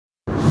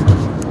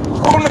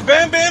Welcome to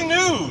Bam Bam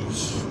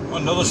News.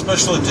 Another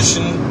special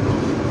edition.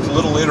 It's a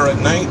little later at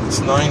night. It's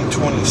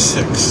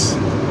 9:26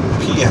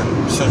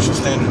 p.m. Central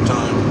Standard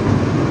Time.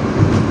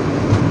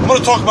 I'm going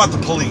to talk about the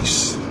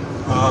police.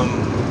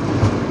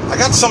 I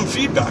got some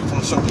feedback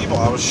from some people.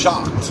 I was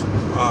shocked.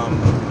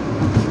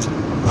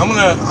 I'm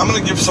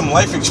gonna give some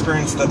life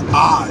experience that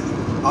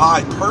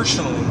I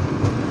personally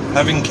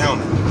have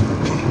encountered.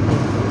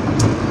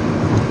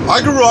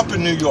 I grew up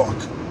in New York.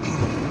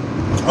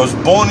 I was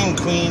born in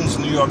Queens,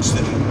 New York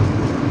City.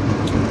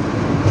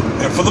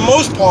 And for the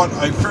most part,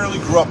 I fairly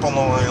grew up on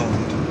Long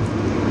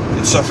Island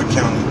in Suffolk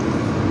County.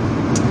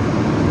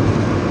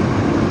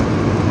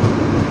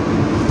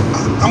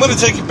 I'm going to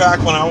take you back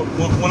when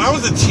I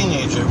was a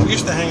teenager. We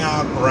used to hang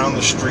out around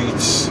the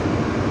streets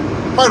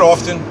quite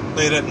often,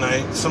 late at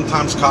night.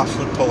 Sometimes cops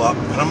would pull up.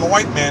 And I'm a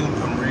white man.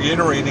 I'm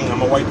reiterating,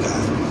 I'm a white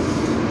guy.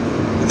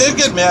 And they'd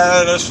get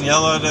mad at us and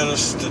yell at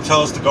us to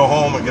tell us to go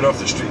home and get off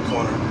the street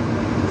corner.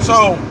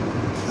 So,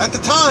 at the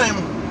time,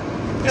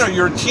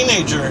 you're a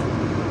teenager,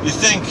 you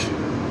think,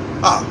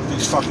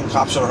 these fucking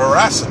cops are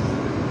harassing me.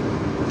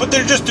 But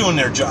they're just doing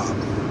their job.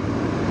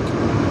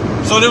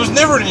 So there was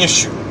never an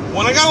issue.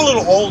 When I got a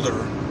little older,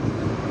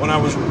 when I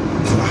was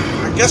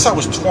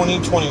 20,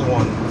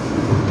 21,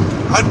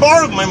 I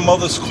borrowed my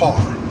mother's car.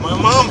 My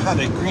mom had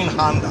a green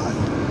Hyundai.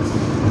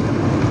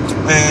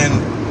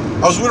 And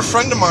I was with a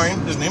friend of mine,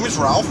 his name is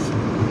Ralph,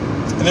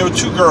 and there were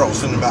two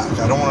girls in the back.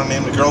 I don't want to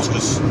name the girls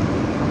because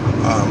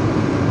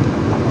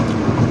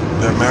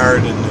they're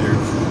married and their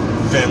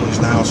families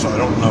now, so I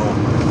don't know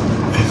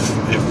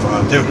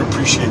if they would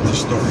appreciate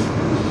this story.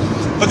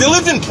 But they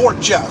lived in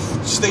Port Jeff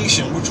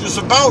Station, which was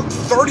about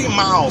 30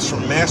 miles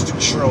from Mastic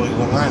Shirley,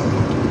 Long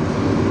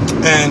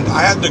Island. And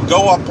I had to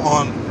go up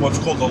on what's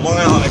called the Long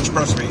Island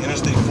Expressway,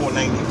 Interstate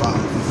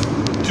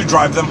 495, to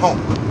drive them home.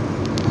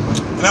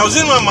 And I was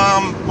in my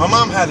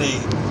mom had a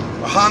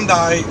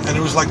Hyundai, and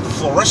it was like the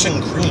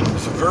fluorescent green. It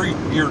was a very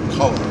weird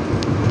color,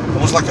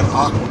 almost like an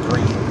aqua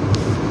green.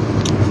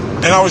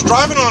 And I was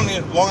driving on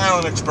the Long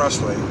Island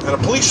Expressway, and a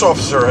police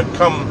officer had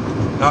come.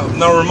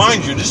 Now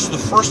remind you, this is the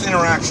first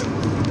interaction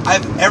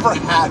I've ever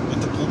had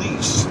with the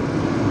police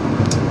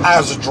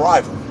as a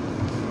driver.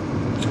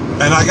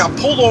 And I got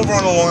pulled over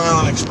on the Long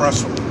Island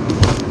Expressway.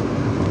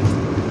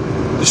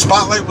 The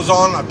spotlight was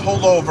on, I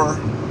pulled over,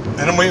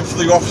 and I'm waiting for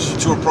the officer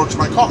to approach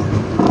my car.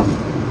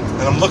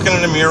 And I'm looking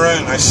in the mirror,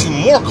 and I see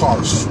more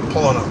cars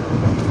pulling up.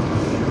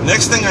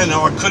 Next thing I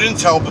know, I couldn't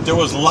tell, but there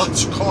was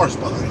lots of cars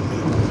behind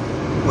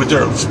me with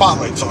their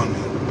spotlights on me.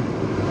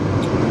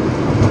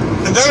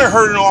 And then I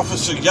heard an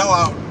officer yell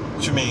out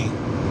to me,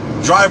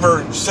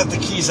 "Driver, set the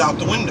keys out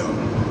the window."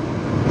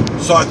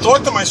 So I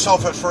thought to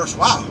myself at first,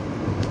 wow,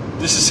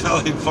 this is how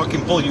they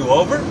fucking pull you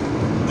over?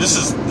 This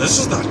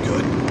is not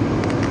good.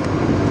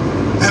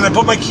 And I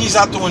put my keys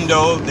out the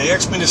window. They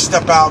asked me to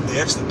step out. They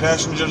asked the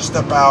passenger to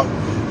step out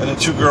and the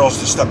two girls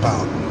to step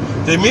out.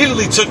 They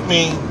immediately took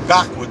me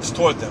backwards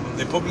toward them.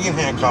 They put me in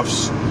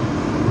handcuffs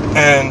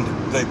and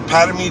they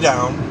patted me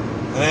down.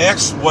 And I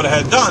asked what I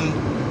had done,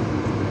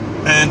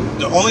 and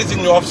the only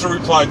thing the officer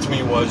replied to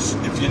me was,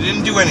 "If you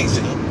didn't do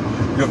anything,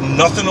 you have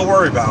nothing to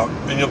worry about,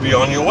 and you'll be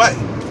on your way."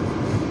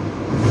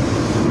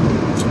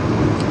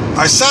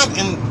 I sat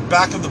in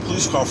back of the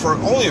police car for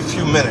only a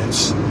few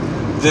minutes.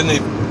 Then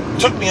they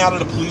took me out of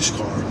the police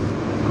car,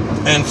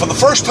 and for the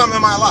first time in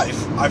my life,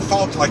 I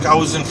felt like I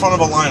was in front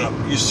of a lineup.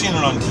 You've seen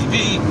it on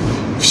TV,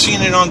 you've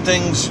seen it on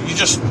things,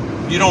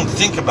 you don't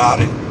think about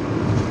it.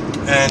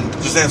 And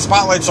because they had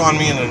spotlights on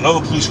me, and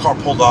another police car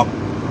pulled up,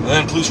 and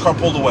then a police car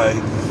pulled away,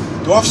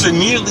 the officer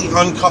immediately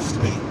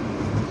uncuffed me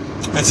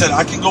and said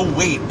I could go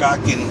wait back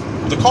in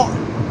the car.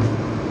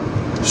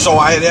 So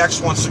I had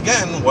asked once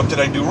again, what did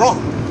I do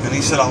wrong? And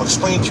he said, "I'll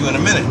explain to you in a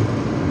minute.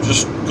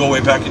 Just go way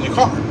back in your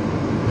car."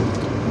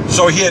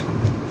 So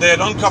they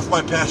had uncuffed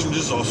my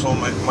passengers also.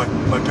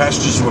 My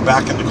passengers were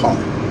back in the car.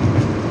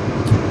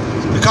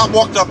 The cop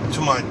walked up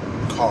to my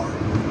car,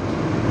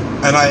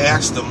 and I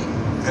asked him,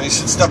 and he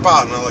said, "Step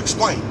out and I'll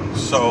explain."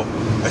 So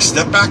I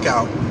stepped back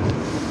out.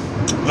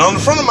 Now in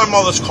the front of my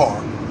mother's car,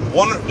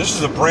 this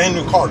is a brand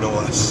new car, no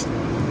less,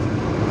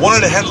 one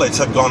of the headlights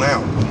had gone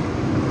out.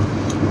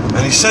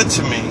 And he said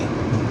to me,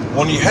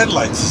 "One of your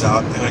headlights is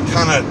out." And I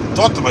kind of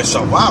thought to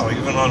myself, wow,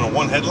 even on a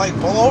one headlight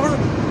pullover,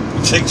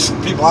 it takes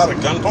people out at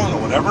gunpoint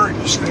or whatever,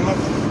 you scream at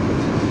them.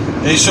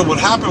 And he said what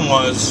happened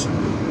was,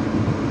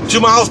 2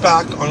 miles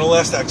back on the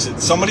last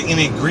exit, somebody in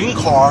a green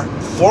car,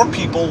 4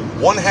 people,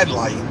 1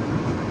 headlight,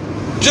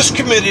 just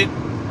committed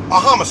a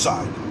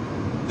homicide.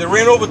 They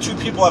ran over 2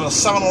 people at a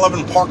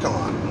 7-Eleven parking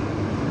lot.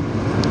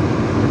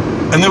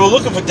 And they were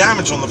looking for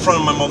damage on the front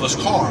of my mother's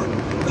car.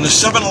 And the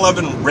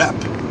 7-Eleven rep,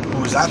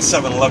 who was at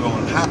 7-Eleven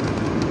when it happened,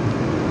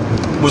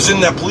 was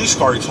in that police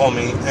car, he told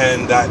me,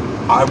 and that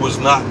I was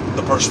not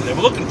the person they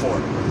were looking for.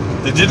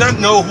 They did not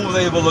know who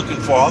they were looking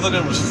for, other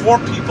than it was 4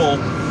 people,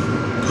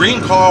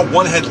 green car,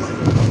 1 headlight.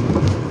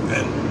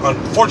 And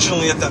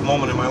unfortunately, at that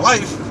moment in my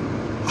life,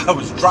 I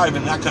was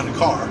driving that kind of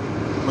car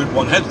with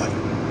 1 headlight.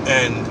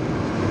 And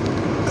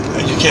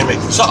you can't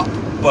make this up.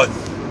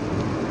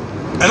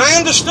 And I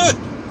understood.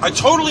 I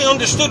totally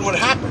understood what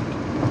happened.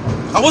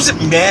 I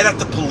wasn't mad at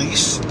the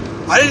police.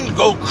 I didn't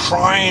go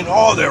crying,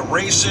 oh, they're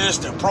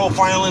racist, they're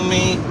profiling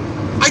me.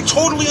 I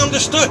totally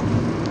understood.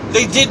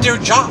 They did their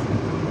job.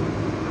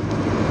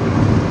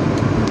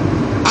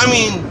 I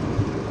mean,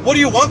 what do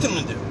you want them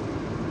to do?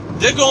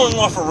 They're going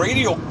off a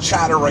radio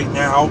chatter right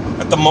now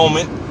at the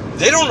moment.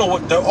 They don't know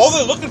what, all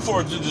they're looking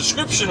for is a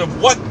description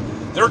of what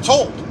they're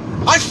told.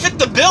 I fit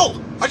the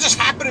bill. I just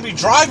happen to be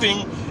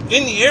driving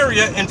in the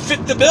area and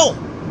fit the bill.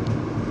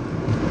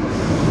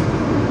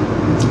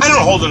 I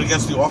don't hold it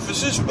against the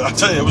officers, but I'll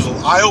tell you, it was an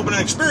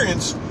eye-opening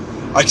experience.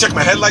 I check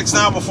my headlights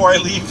now before I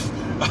leave.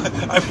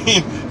 I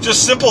mean,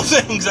 just simple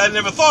things I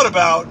never thought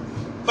about,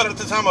 but at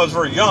the time I was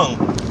very young.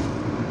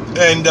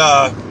 And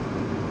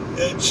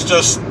it's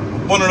just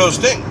one of those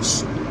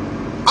things.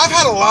 I've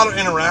had a lot of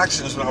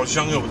interactions when I was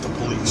younger with the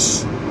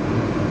police.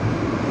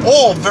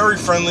 All very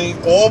friendly,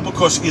 all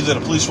because either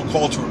the police were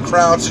called to a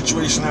crowd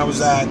situation I was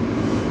at,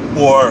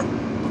 or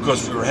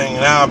because we were hanging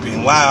out,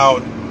 being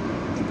loud.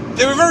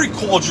 They were very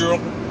cordial.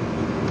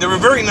 They were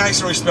very nice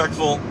and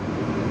respectful.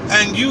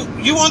 And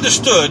you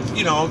understood,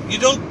 you know, you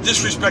don't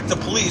disrespect the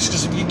police,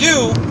 because if you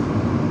do,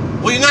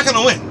 well, you're not going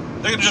to win.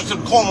 They're just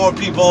going to call more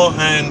people,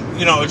 and,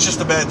 you know, it's just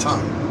a bad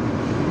time.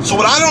 So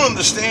what I don't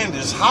understand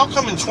is, how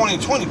come in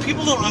 2020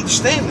 people don't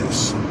understand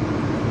this?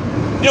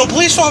 You know,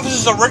 police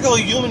officers are regular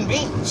human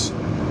beings.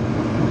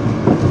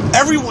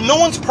 No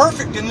one's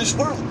perfect in this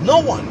world. No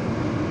one.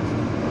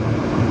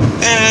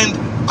 And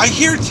I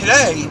hear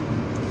today,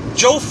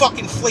 Joe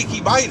fucking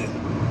Flaky Biden.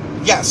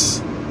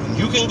 Yes. And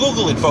you can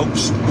Google it,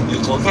 folks. You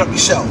can look it up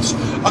yourselves.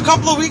 A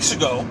couple of weeks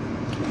ago,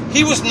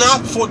 he was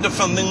not for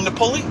defunding the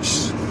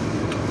police.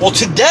 Well,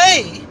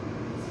 today,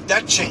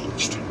 that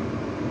changed.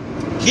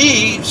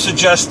 He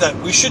suggests that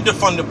we should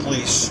defund the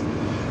police,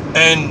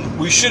 and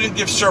we shouldn't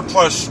give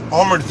surplus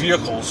armored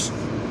vehicles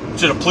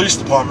to the police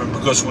department,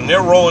 because when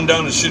they're rolling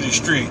down the city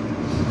street,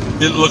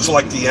 it looks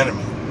like the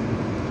enemy.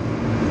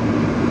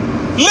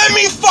 Let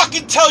me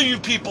fucking tell you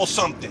people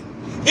something.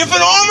 If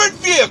an armored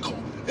vehicle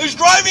is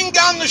driving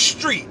down the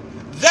street,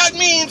 that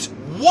means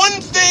one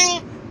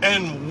thing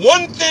and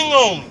one thing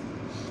only.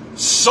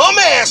 Some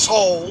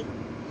asshole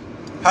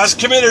has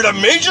committed a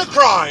major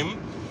crime,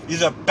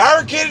 either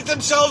barricaded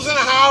themselves in a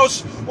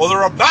house, or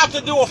they're about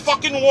to do a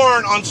fucking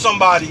warrant on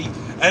somebody,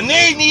 and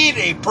they need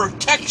a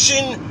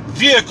protection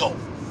vehicle.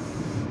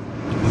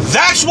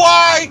 That's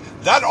why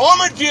that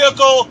armored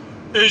vehicle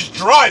is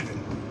driving.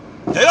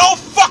 They don't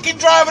fucking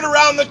drive it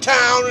around the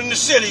town and the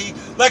city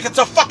like it's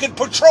a fucking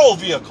patrol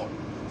vehicle.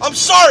 I'm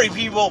sorry,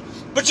 people,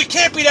 but you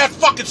can't be that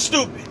fucking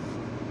stupid.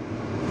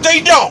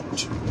 They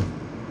don't.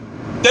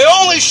 They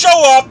only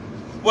show up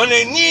when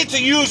they need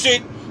to use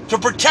it to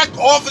protect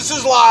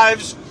officers'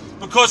 lives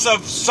because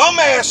of some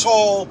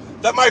asshole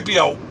that might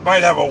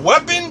have a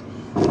weapon,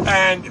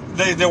 and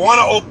they want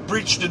to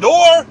breach the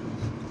door,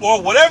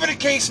 or whatever the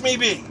case may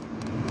be.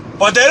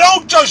 But they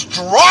don't just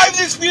drive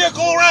this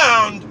vehicle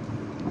around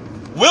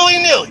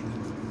willy-nilly.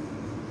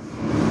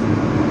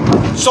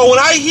 So when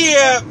I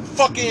hear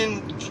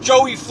fucking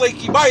Joey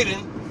Flaky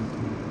Biden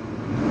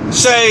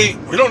say,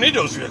 we don't need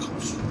those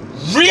vehicles.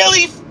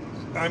 Really?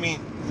 I mean,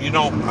 you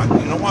know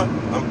what?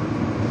 I'm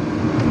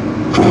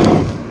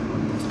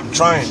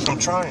trying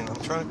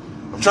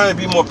to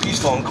be more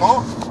peaceful and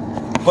calm.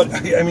 But,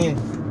 I mean,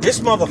 this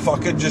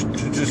motherfucker just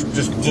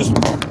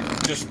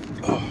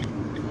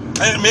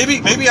and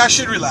maybe I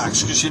should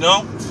relax, because, you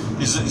know,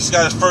 he's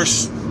got his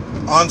first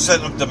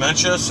onset of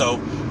dementia, so,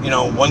 you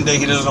know, one day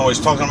he doesn't know what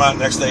he's talking about,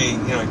 next day, you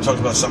know, he talks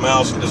about something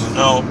else he doesn't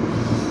know.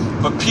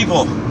 But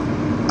people,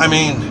 I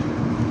mean,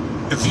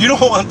 if you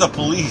don't want the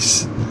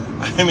police,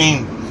 I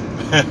mean,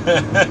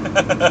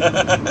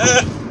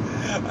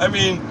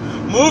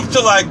 move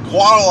to like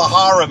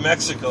Guadalajara,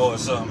 Mexico or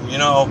something, you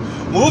know,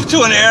 move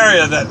to an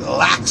area that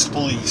lacks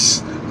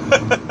police.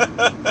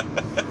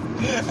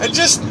 And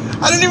just,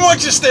 I don't even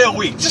want you to stay a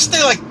week. Just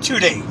stay like 2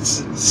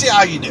 days. See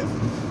how you do.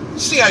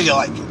 See how you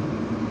like it.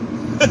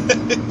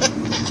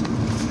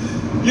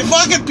 You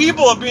fucking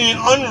people are being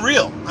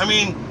unreal. I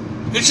mean,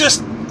 it's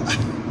just,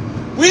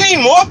 we need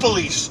more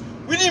police.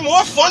 We need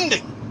more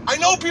funding. I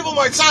know people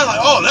might sound like,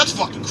 oh, that's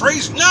fucking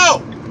crazy.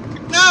 No.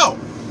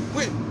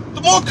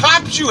 The more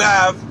cops you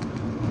have,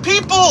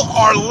 people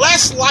are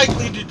less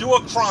likely to do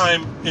a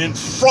crime in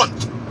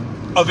front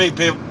of a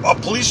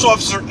police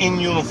officer in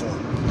uniform.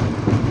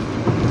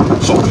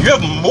 So if you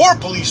have more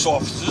police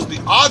officers, the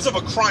odds of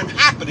a crime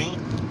happening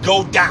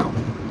go down.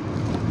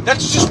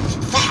 That's just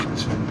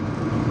fact.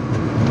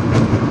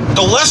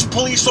 The less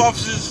police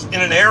officers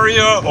in an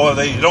area, or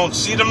they don't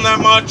see them that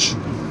much,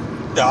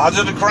 the odds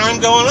of the crime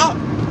going up.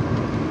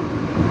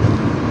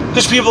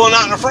 Because people are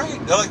not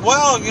afraid. They're like,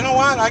 well, you know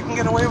what? I can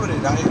get away with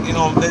it.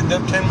 They're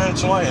 10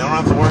 minutes away. I don't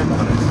have to worry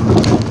about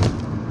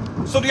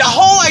it. So the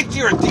whole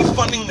idea of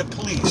defunding the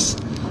police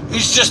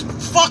is just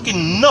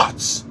fucking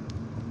nuts.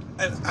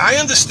 And I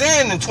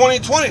understand in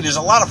 2020 there's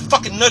a lot of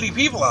fucking nutty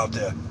people out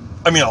there.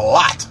 I mean, a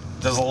lot.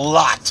 There's a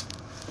lot.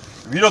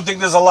 If you don't think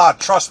there's a lot,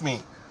 trust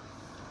me.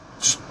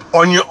 Just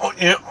on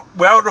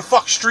wherever the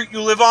fuck street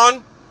you live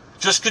on,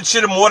 just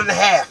consider more than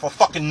half are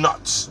fucking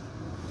nuts.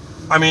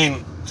 I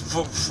mean,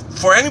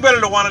 for anybody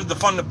to want to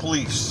defund the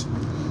police,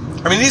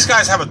 I mean, these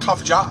guys have a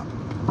tough job.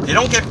 They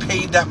don't get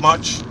paid that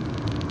much.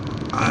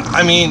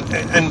 I mean,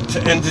 and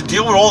to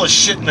deal with all the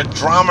shit and the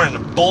drama and the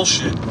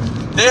bullshit,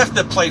 they have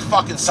to play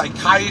fucking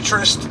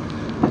psychiatrist.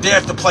 They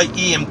have to play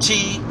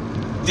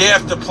EMT. They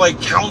have to play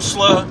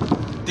counselor.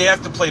 They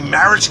have to play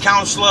marriage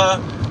counselor.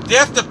 They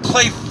have to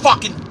play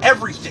fucking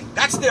everything.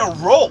 That's their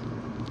role.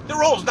 Their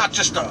role is not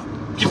just to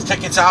give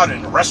tickets out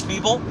and arrest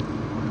people.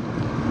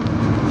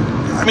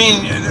 I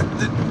mean, you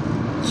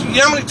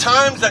know how many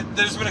times that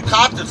there's been a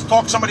cop that's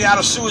talked somebody out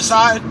of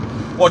suicide,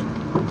 or,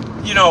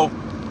 you know,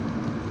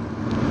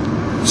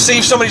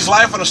 saved somebody's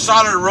life on the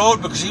side of the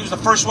road because he was the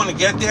first one to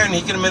get there and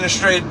he can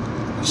administrate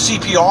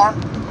CPR?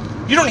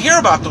 You don't hear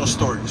about those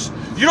stories.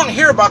 You don't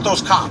hear about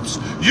those cops.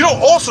 You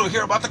don't also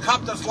hear about the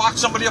cop that's locked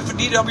somebody up for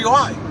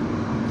DWI.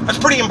 That's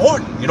pretty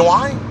important. You know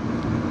why?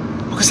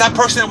 Because that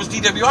person that was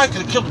DWI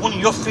could have killed one of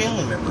your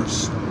family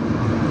members.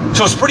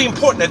 So it's pretty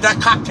important that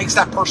that cop takes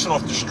that person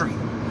off the street.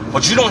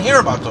 But you don't hear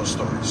about those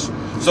stories.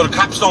 So the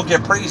cops don't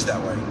get praised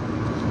that way.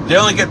 They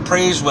only get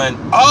praised when,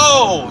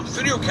 oh,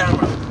 video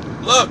camera,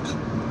 look,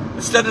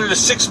 instead of the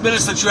 6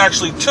 minutes that you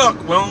actually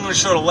took, we're only going to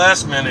show the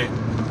last minute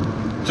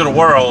to the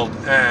world,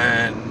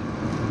 and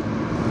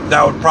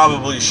that would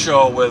probably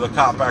show where the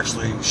cop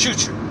actually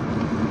shoots you.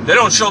 They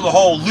don't show the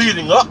whole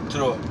leading up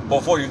to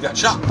before you got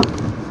shot.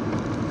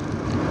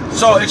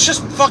 So it's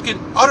just fucking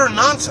utter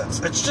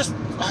nonsense. It's just,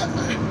 I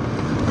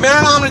mean, I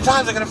don't know how many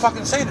times I'm going to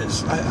fucking say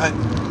this.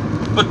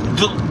 But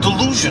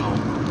delusional.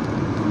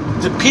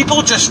 The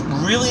people just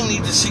really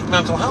need to seek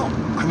mental help.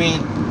 I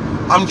mean,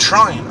 I'm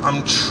trying.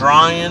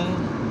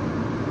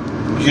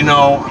 You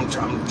know, I'm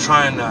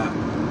trying to.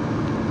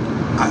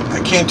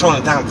 I can't tone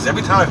it down because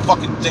every time I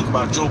fucking think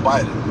about Joe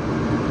Biden,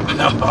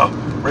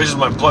 raises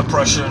my blood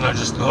pressure, and I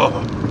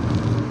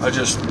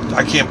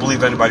can't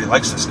believe anybody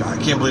likes this guy. I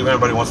can't believe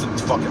anybody wants to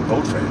fucking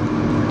vote for him.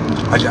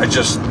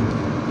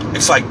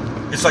 It's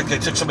like they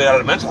took somebody out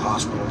of the mental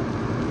hospital.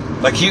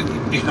 Like you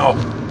know,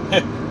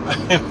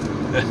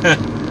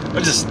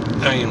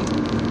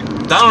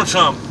 Donald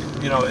Trump,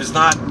 you know, is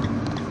not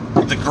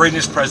the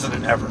greatest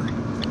president ever,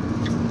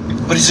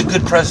 but he's a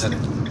good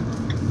president.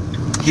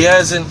 He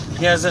hasn't,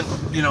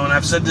 you know, and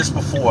I've said this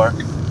before,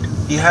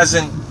 he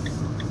hasn't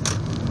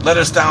led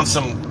us down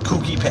some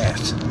kooky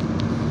path.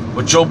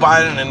 But Joe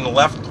Biden and the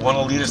left want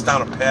to lead us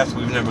down a path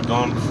we've never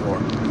gone before.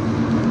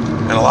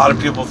 And a lot of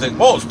people think,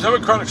 well, it's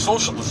democratic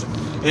socialism.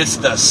 It's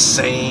the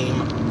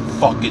same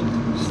fucking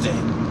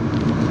thing.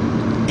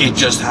 It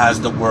just has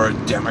the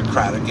word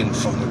democratic in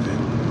front of it.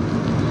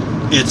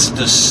 It's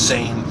the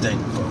same thing,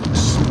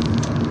 folks.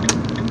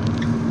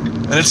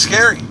 And it's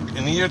scary.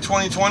 In the year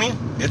 2020,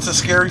 it's a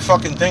scary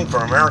fucking thing for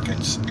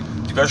Americans,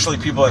 especially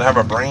people that have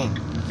a brain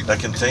that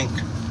can think,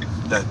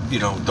 that, you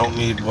know, don't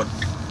need what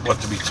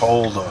to be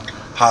told or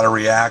how to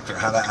react or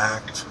how to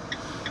act.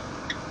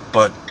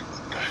 But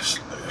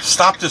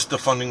stop this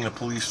defunding the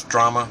police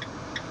drama.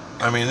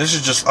 I mean, this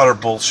is just utter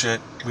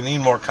bullshit. We need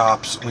more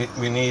cops.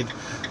 They need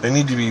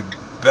to be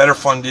better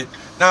funded.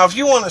 Now, if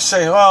you want to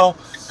say, well,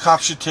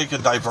 cops should take a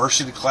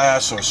diversity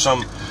class or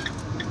some,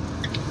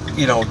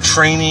 you know,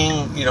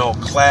 training, you know,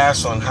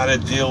 class on how to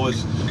deal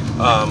with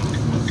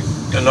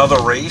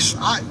another race,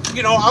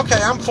 okay,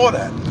 I'm for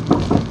that.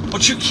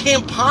 But you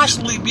can't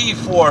possibly be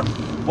for,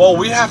 well,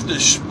 we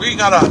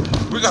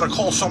gotta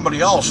call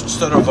somebody else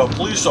instead of a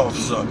police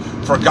officer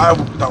for a guy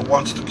that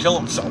wants to kill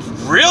himself.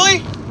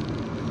 Really?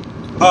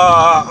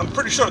 I'm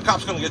pretty sure the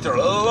cop's gonna get there a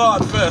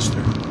lot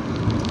faster,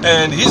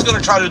 and he's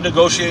gonna try to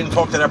negotiate and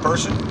talk to that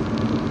person.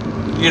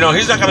 You know,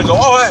 he's not gonna go,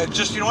 oh, hey,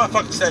 just, you know what,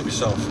 fucking stab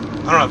yourself.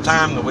 I don't have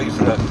time to wait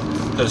for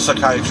the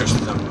psychiatrist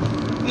to come.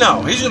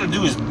 No, he's gonna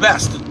do his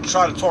best to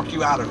try to talk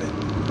you out of it.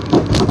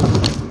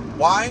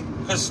 Why?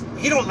 Because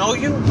he don't know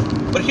you,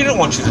 but he don't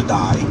want you to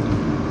die.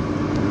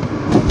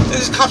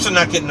 These cops are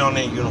not getting on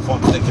their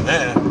uniform thinking,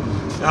 I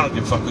don't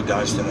give a fuck who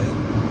dies today.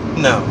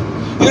 No.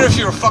 Even if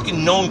you're a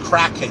fucking known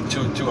crackhead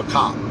to a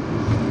cop,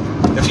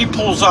 if he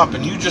pulls up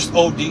and you just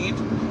OD'd,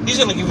 he's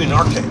going to give you an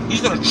Narcan.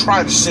 He's going to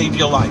try to save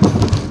your life.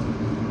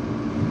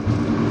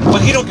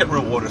 But he don't get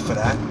rewarded for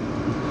that.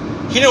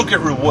 He don't get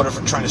rewarded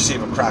for trying to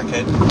save a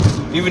crackhead,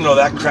 even though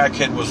that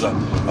crackhead was a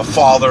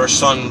father,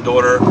 son,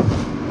 daughter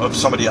of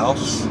somebody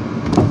else.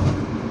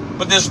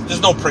 But there's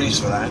no praise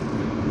for that.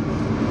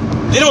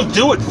 They don't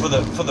do it for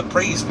the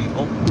praise,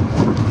 people.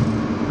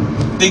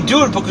 They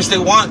do it because they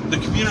want the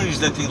communities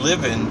that they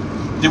live in,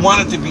 they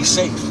want it to be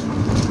safe.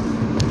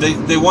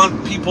 They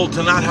want people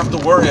to not have to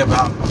worry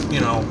about, you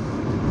know,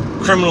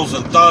 criminals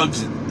and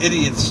thugs and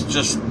idiots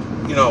just,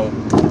 you know,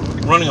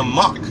 running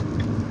amok.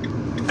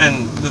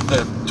 And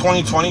the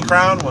 2020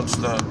 crowd wants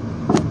to,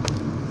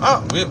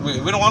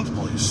 we don't want the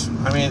police.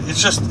 I mean,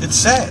 it's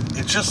sad.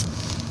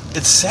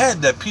 It's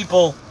sad that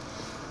people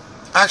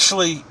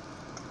actually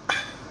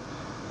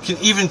can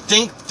even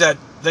think that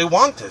they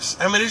want this.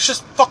 I mean, it's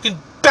just fucking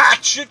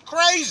batshit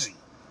crazy.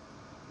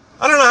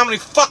 I don't know how many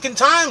fucking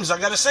times I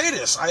gotta say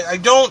this.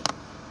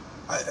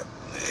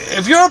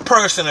 if you're a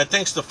person that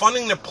thinks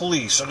defunding the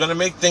police are going to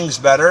make things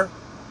better,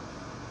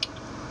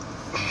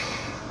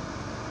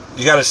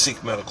 you got to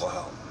seek medical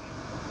help.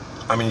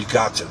 I mean, you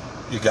got to.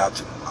 You got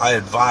to. I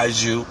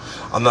advise you.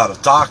 I'm not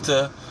a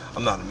doctor.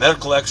 I'm not a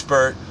medical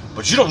expert.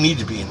 But you don't need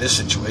to be in this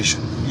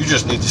situation. You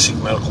just need to seek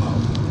medical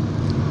help.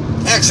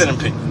 Ask an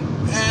opinion.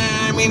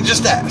 I mean,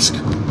 just ask.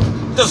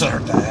 It doesn't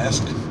hurt to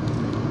ask.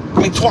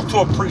 I mean, talk to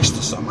a priest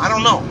or something. I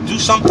don't know. Do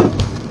something.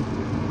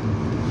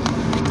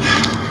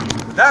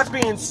 That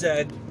being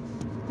said,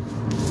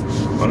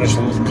 on this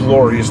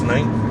glorious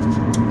night,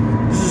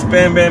 this is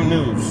Bam Bam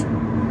News.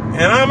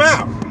 And I'm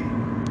out.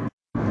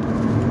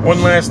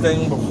 One last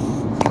thing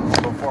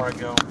before I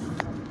go.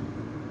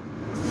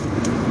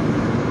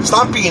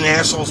 Stop being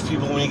assholes,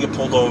 people, when you get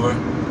pulled over.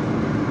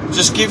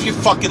 Just give your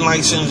fucking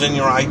license and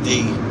your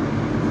ID.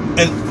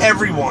 And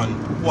everyone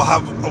will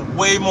have a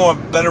way more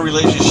better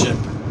relationship,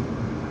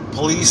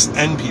 police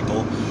and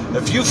people.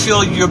 If you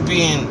feel you're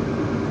being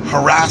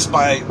harassed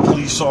by a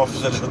police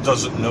officer that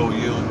doesn't know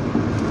you,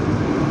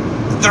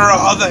 there are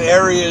other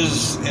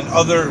areas and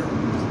other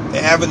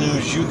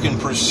avenues you can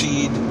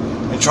proceed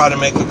and try to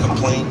make a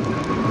complaint.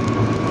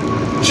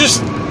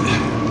 Just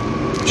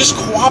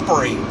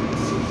cooperate.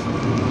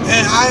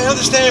 And I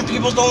understand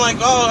people don't like,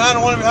 I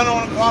don't want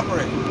to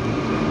cooperate.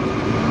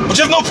 But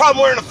you have no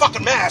problem wearing a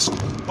fucking mask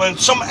when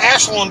some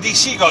asshole in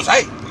DC goes,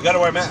 hey, you gotta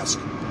wear a mask.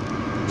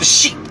 The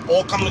sheep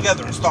all come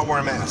together and start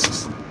wearing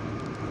masks.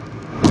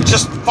 It's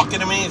just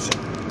fucking amazing.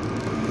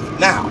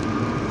 Now,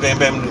 Bam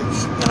Bam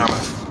News, and I'm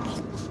out.